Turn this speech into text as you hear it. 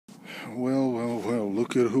Well,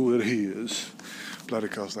 look at who it is. Bladder,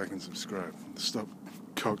 like, and subscribe. Stop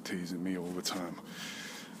cock teasing me all the time.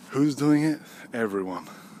 Who's doing it? Everyone.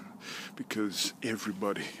 Because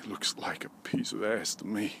everybody looks like a piece of ass to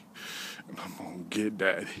me. And I'm gonna get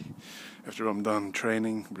that. After I'm done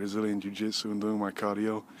training Brazilian Jiu-Jitsu and doing my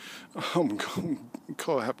cardio, I'm gonna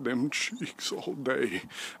clap them cheeks all day,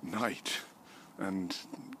 night, and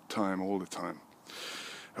time, all the time.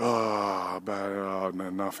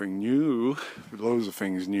 But nothing new. Loads of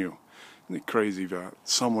things new. Isn't it crazy that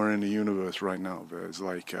somewhere in the universe right now there's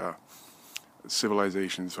like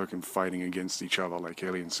civilizations fucking fighting against each other like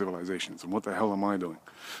alien civilizations? And what the hell am I doing?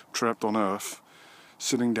 Trapped on Earth,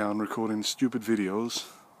 sitting down recording stupid videos,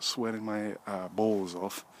 sweating my balls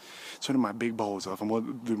off. Sweating my big balls off. And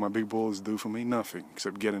what do my big balls do for me? Nothing,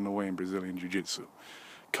 except get in the way in Brazilian Jiu-Jitsu.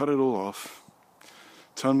 Cut it all off.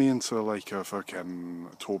 Turn me into like a fucking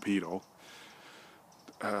torpedo.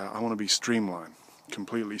 I want to be streamlined,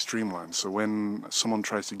 completely streamlined. So when someone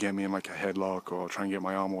tries to get me in like a headlock or try and get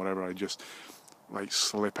my arm or whatever, I just like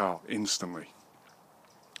slip out instantly.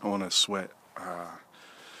 I want to sweat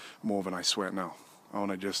more than I sweat now. I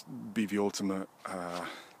want to just be the ultimate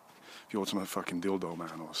fucking dildo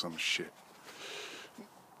man or some shit.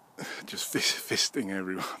 Just fisting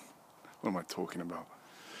everyone. What am I talking about?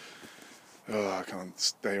 I can't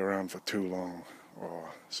stay around for too long or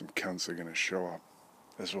some cunts are gonna show up.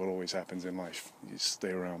 That's what always happens in life. You stay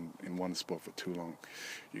around in one spot for too long,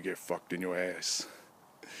 you get fucked in your ass.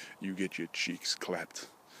 You get your cheeks clapped.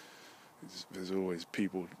 There's always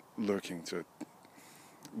people lurking to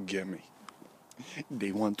get me.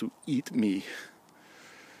 They want to eat me.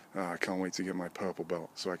 I can't wait to get my purple belt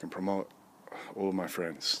so I can promote all of my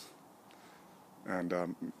friends and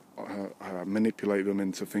manipulate them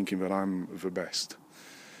into thinking that I'm the best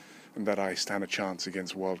and that I stand a chance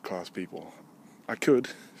against world-class people. I could,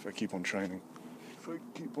 if I keep on training, if I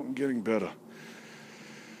keep on getting better.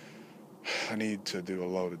 I need to do a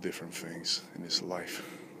load of different things in this life.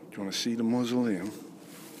 Do you want to see the mausoleum?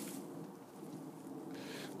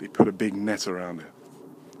 They put a big net around it.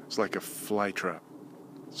 It's like a fly trap.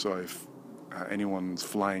 So if anyone's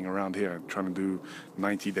flying around here trying to do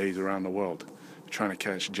 90 days around the world, trying to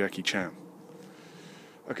catch Jackie Chan,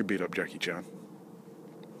 I could beat up Jackie Chan.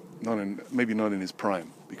 Maybe not in his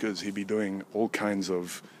prime, because he'd be doing all kinds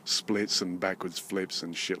of splits and backwards flips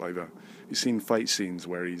and shit like that. You've seen fight scenes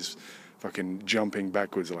where he's fucking jumping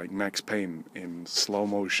backwards like Max Payne in slow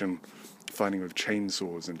motion, fighting with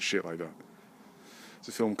chainsaws and shit like that. It's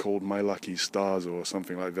a film called My Lucky Stars or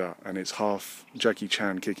something like that, and it's half Jackie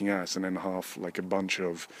Chan kicking ass and then half like a bunch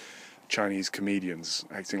of Chinese comedians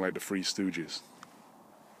acting like the Three Stooges.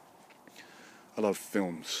 I love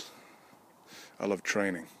films. I love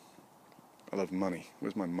training. I love money.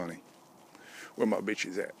 Where's my money? Where my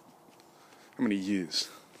bitches at? How many years?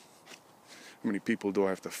 How many people do I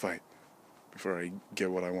have to fight before I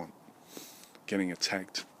get what I want? Getting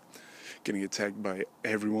attacked. Getting attacked by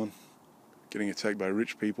everyone. Getting attacked by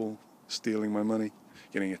rich people, stealing my money.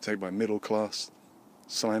 Getting attacked by middle class,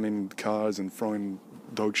 slamming cars and throwing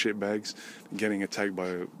dog shit bags. Getting attacked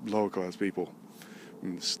by lower class people.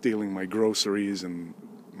 And stealing my groceries and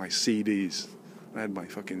my CDs. I had my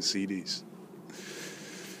fucking CDs.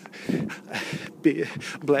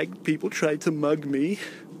 Black people tried to mug me.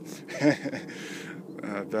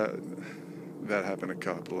 That happened a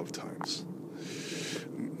couple of times.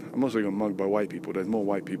 I'm also getting mugged by white people. There's more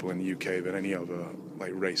white people in the UK than any other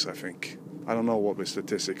like race, I think. I don't know what the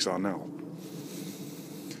statistics are now.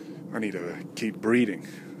 I need to keep breeding.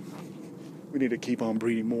 We need to keep on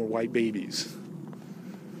breeding more white babies.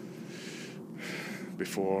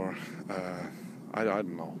 Before, I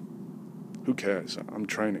don't know. Who cares? I'm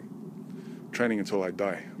training. Training until I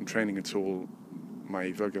die. I'm training until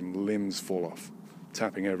my fucking limbs fall off.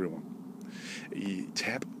 Tapping everyone. You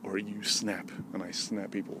tap or you snap. And I snap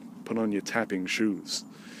people. Put on your tapping shoes.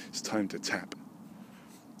 It's time to tap.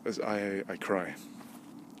 As I cry.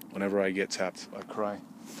 Whenever I get tapped, I cry.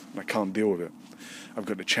 And I can't deal with it. I've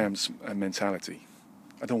got the champ's mentality.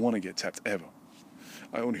 I don't want to get tapped ever.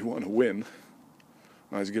 I only want to win.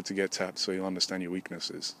 No, it's good to get tapped so you understand your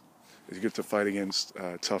weaknesses. It's good to fight against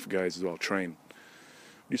tough guys as well, train.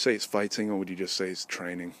 Would you say it's fighting or would you just say it's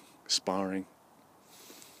training, sparring?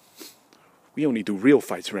 We only do real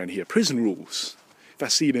fights around here, prison rules. If I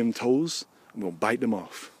see them toes, I'm going to bite them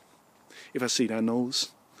off. If I see that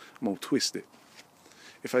nose, I'm going to twist it.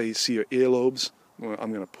 If I see your earlobes,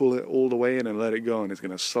 I'm going to pull it all the way in and let it go, and it's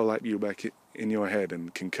going to slap you back in your head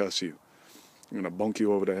and concuss you. I'm going to bonk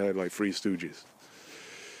you over the head like Three Stooges.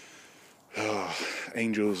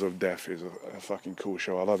 Angels of Death is a fucking cool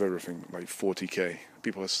show. I love everything like 40k.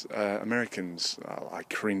 People, Americans are like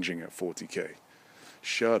cringing at 40k.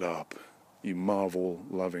 Shut up, you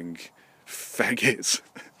Marvel-loving faggots.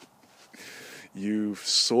 You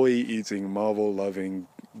soy-eating, Marvel-loving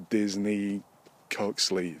Disney cock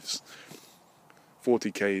sleeves.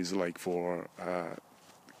 40k is like for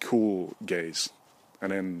cool gays,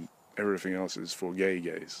 and then everything else is for gay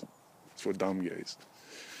gays. It's for dumb gays.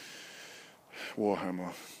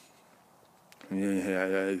 Warhammer.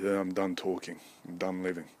 Yeah, I'm done talking. I'm done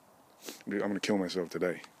living. I'm gonna kill myself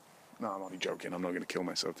today. No, I'm only joking. I'm not gonna kill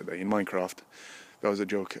myself today. In Minecraft, that was a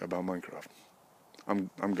joke about Minecraft.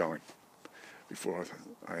 I'm going before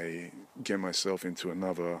I get myself into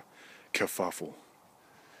another kerfuffle,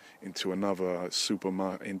 into another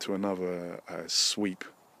sweep,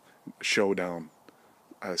 showdown,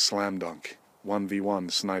 slam dunk,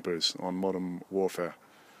 1v1 snipers on Modern Warfare.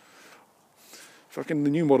 Fucking the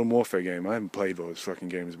new Modern Warfare game, I haven't played those fucking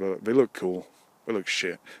games, but they look cool. They look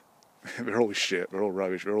shit. They're all shit, they're all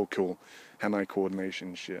rubbish, they're all cool. Hand-eye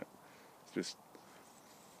coordination shit. Just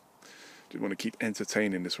want to keep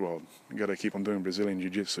entertaining this world. You gotta keep on doing Brazilian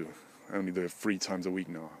Jiu-Jitsu. I only do it 3 times a week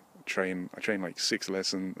now. I train like 6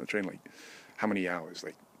 lessons. I train like, how many hours?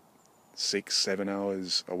 Like 6-7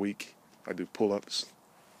 hours a week. I do pull-ups.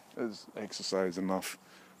 There's exercise enough.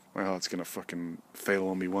 My heart's gonna fucking fail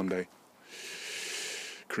on me one day.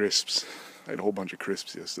 Crisps. I had a whole bunch of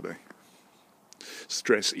crisps yesterday.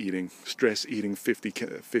 Stress eating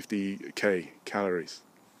 50k calories.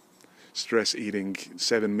 Stress eating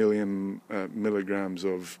 7 million milligrams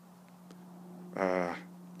of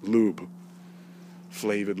lube,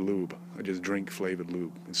 flavored lube. I just drink flavored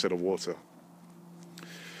lube instead of water.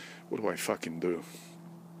 What do I fucking do?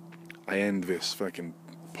 I end this fucking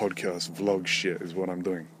podcast vlog shit is what I'm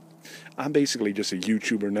doing. I'm basically just a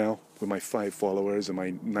YouTuber now with my 5 followers and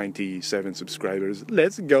my 97 subscribers.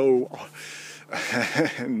 Let's go!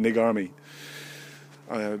 Nig Army.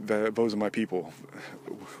 Those are my people.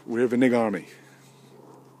 We're the Nig Army.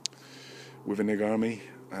 We're the Nig Army,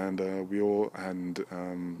 and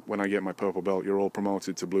when I get my purple belt, you're all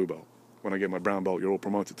promoted to blue belt. When I get my brown belt, you're all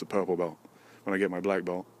promoted to purple belt. When I get my black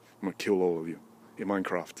belt, I'm gonna kill all of you in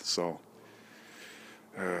Minecraft. So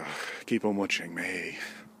keep on watching me.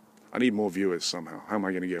 I need more viewers somehow. How am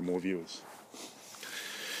I gonna get more viewers?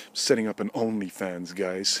 I'm setting up an OnlyFans,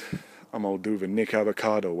 guys. I'm gonna do the Nick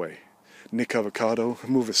Avocado way. Nick Avocado,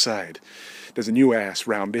 move aside. There's a new ass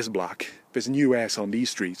round this block. There's a new ass on these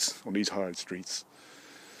streets, on these hard streets.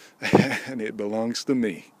 And it belongs to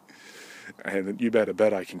me. And you better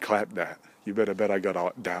bet I can clap that. You better bet I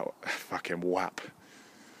got that fucking whap.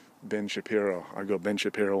 Ben Shapiro. I got Ben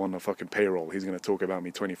Shapiro on the fucking payroll. He's gonna talk about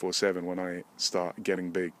me 24/7 when I start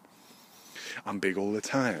getting big. I'm big all the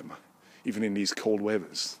time. Even in these cold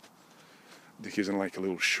weathers. Dick isn't like a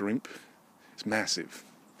little shrimp. It's massive.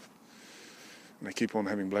 And I keep on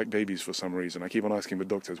having black babies for some reason. I keep on asking the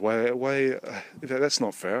doctors, why, that's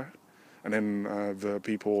not fair. And then the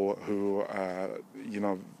people who,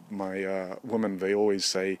 my women, they always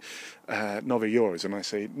say, no, they're yours. And I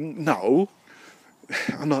say, no,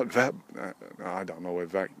 I'm not that, I don't know where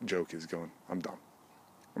that joke is going. I'm done.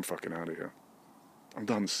 I'm fucking out of here. I'm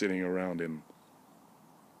done sitting around in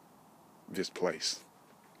this place.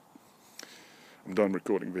 I'm done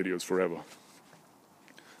recording videos forever.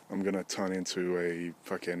 I'm gonna turn into a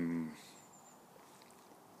fucking...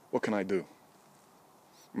 What can I do?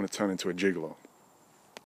 I'm gonna turn into a gigolo.